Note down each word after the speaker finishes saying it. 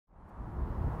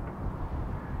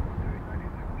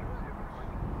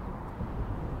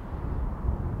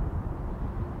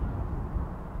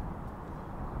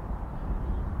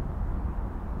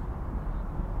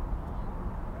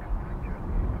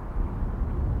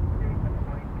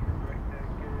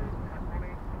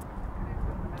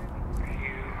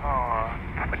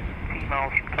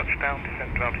touchdown,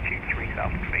 descend to altitude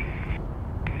 3,000 feet.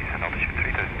 Descend altitude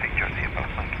 3,000 feet, Jersey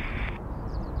inbound flight.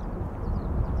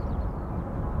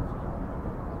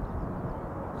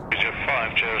 Is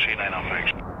 5, Jersey 9 Alpha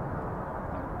X.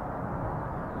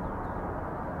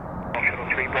 Shuttle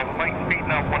 3 Bravo Mike, speed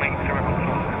now 180 knots.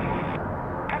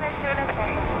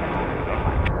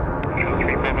 Shuttle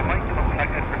 3 Bravo Mike,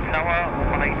 contact Edinburgh Tower,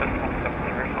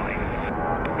 18.705.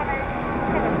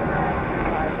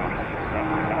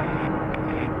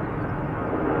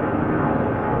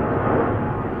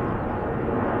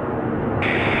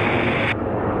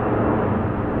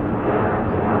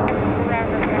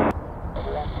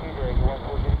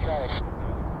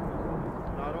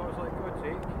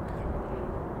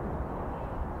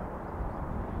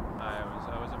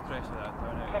 I was impressed with that,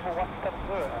 don't I? Level 170.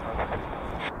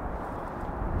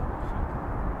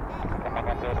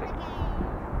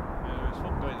 Yeah, there was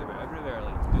folk going a bit everywhere,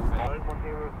 like, good for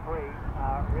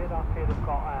 103, radar say they've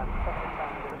got 7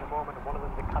 sounders at the moment, and one of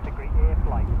them's a category A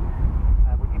flight.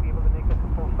 Would you be able to make this a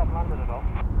full stop landing at all?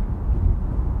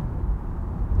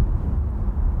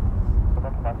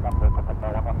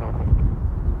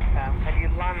 Can you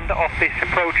land off this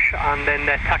approach and then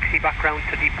taxi back round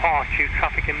to depart, use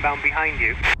traffic inbound behind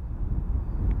you?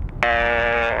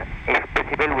 If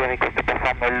possible, we request to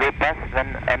perform a low pass,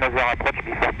 then another approach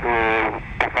before to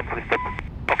perform full stop.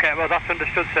 Okay, well that's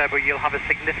understood, sir, but you'll have a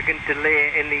significant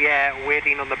delay in the air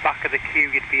waiting on the back of the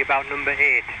queue. You'd be about number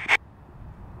 8.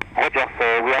 Roger,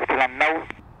 so we have to land now?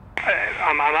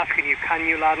 I'm asking you, can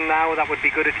you land now? That would be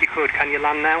good if you could. Can you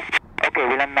land now? Okay,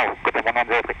 we land now. Go to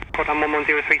 103. Cotton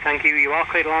 1103, thank you. You are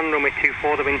clear to land, runway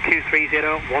 24, the wind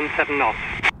 230, 17 knots.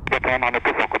 Go to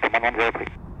 124, go to 103.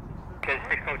 Okay,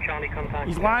 6 Charlie contact.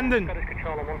 He's landing. Scottish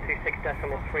control on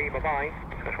 126.3, bye-bye.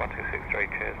 Scottish 126, straight,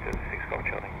 cheers, Jersey 6 Golf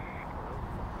Charlie.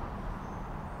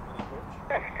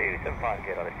 F275,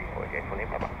 get altitude 48, fully,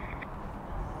 bye-bye.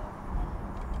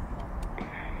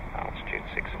 Altitude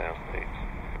 6,000 feet.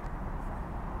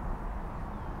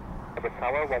 Edinburgh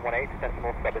Tower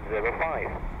 118.705.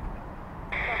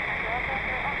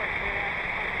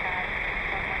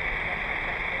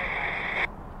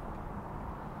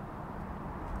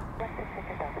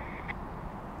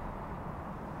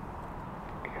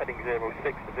 Heading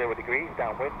 06 to 0 degrees,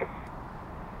 downwind.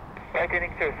 Right,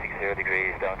 heading 060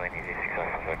 degrees, downwind, easy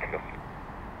 6,000 feet.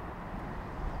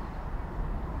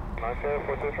 90,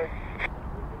 423.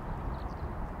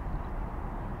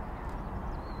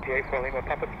 TA for Lima,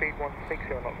 Papa speed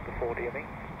 160 knots to 40, you mean?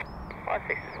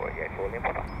 564, TA for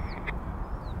Lima, Papa.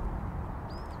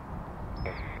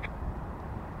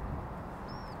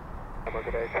 Number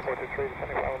good day, 423,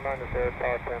 descending level 9 is 0,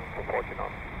 tower 10 to 40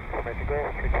 knots. Information go,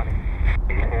 320.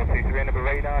 Easy 423, Edinburgh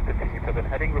radar, continue present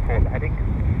heading, report the heading.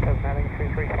 Present heading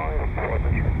 335, forward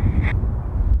position.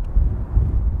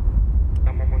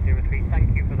 1103,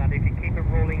 thank you for that. If you keep it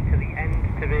rolling to the end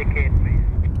to vacate, please.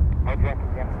 I'll drop it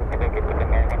again to vacate with the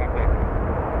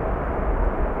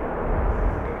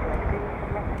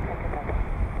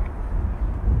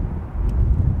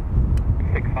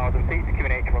 103. 6,000 feet,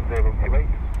 QNH 1028.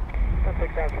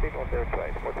 6,000 feet,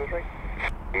 1028, 423.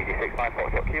 Easy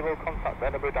 654 kilo, contact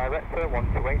Edinburgh Director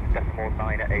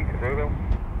 128.980.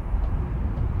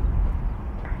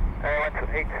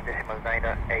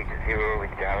 128.980 with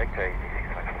Director, easy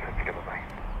 654 kilo, bye.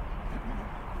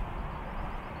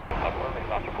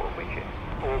 Last report, please.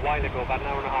 Or a while ago, about an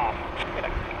hour and a half.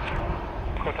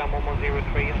 Cut down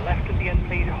 1103, left at the end,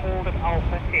 please, hold at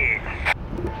Alpha 8.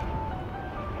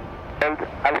 Hold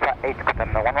Alpha 8,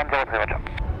 Cotton 103, roger.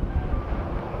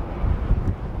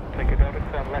 Take a Delta,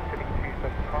 turn left heading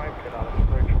 275, get out of the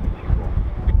approach.